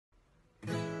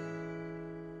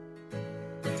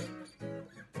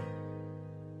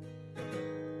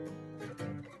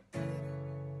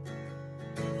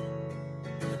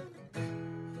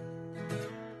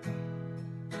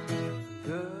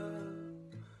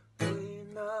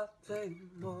nothing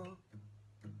more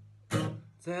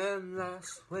than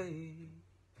last week.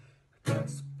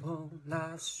 Guess upon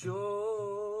last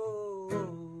show,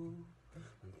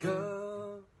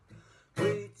 girl,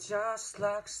 we just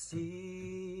like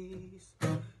seas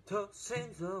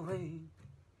tossing the wind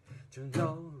to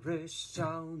nourish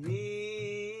our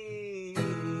need.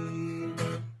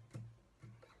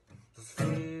 Those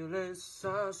feelings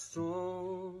are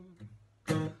strong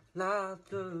like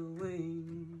the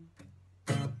wind,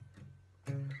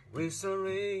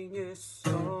 whistling its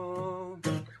song.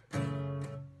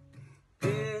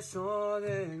 It's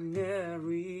ordinary,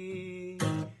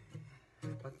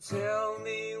 but tell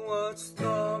me what's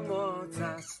normal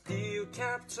that still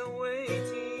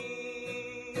captivating.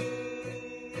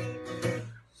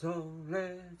 So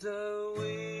let the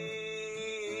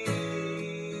wind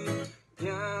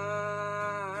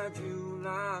guide you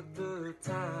like the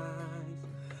tides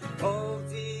of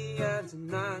the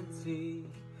Atlantic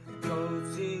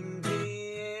goes in the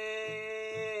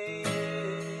air.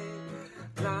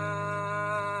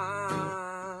 Life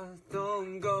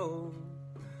don't go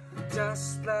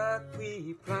just like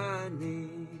we planned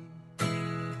it.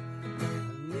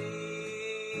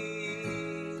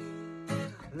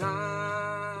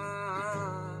 Life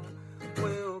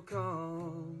will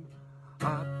come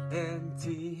up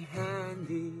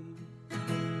empty-handed.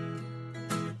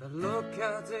 But look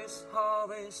at this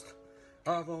harvest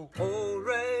I've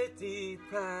already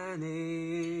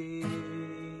planted.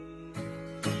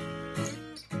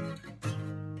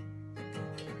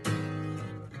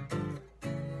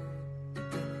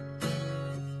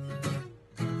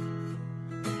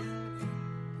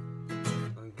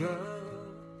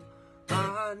 Girl,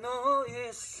 I know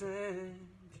it's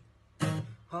strange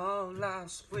how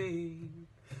last spring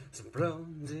is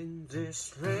blown in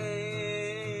this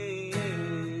rain.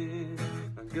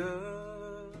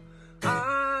 Girl,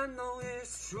 I know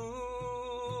it's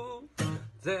true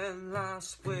that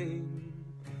last spring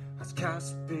has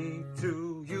cast me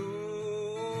to you.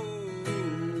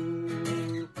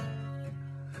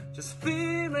 Just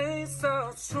feeling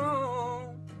so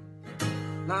strong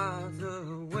like the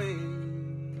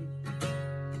wind,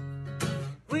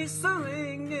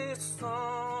 whistling its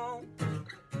song.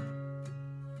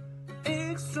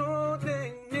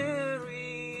 Extraordinary,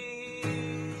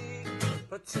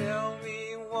 but tell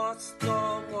me what's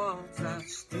the one that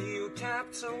still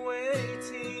captivating.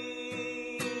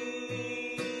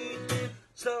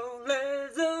 So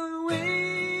let the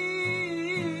wind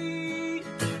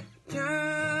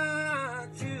guide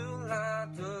you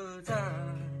like the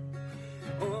tide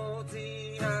of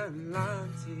the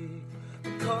Atlantic,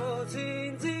 caught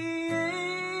in the air.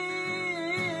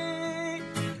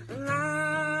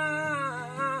 Life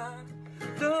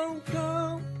don't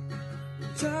go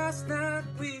just like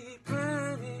we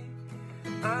planned it.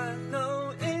 I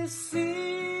know it's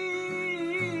seen.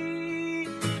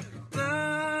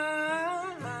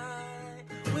 Life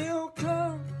will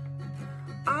come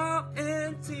out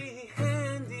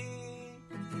empty-handed.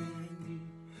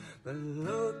 But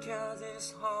look at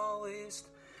this harvest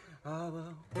I've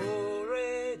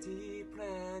already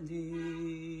planned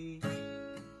it.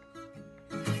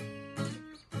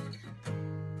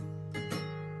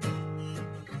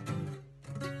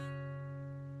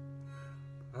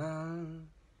 And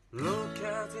look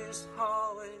at this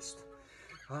harvest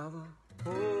I've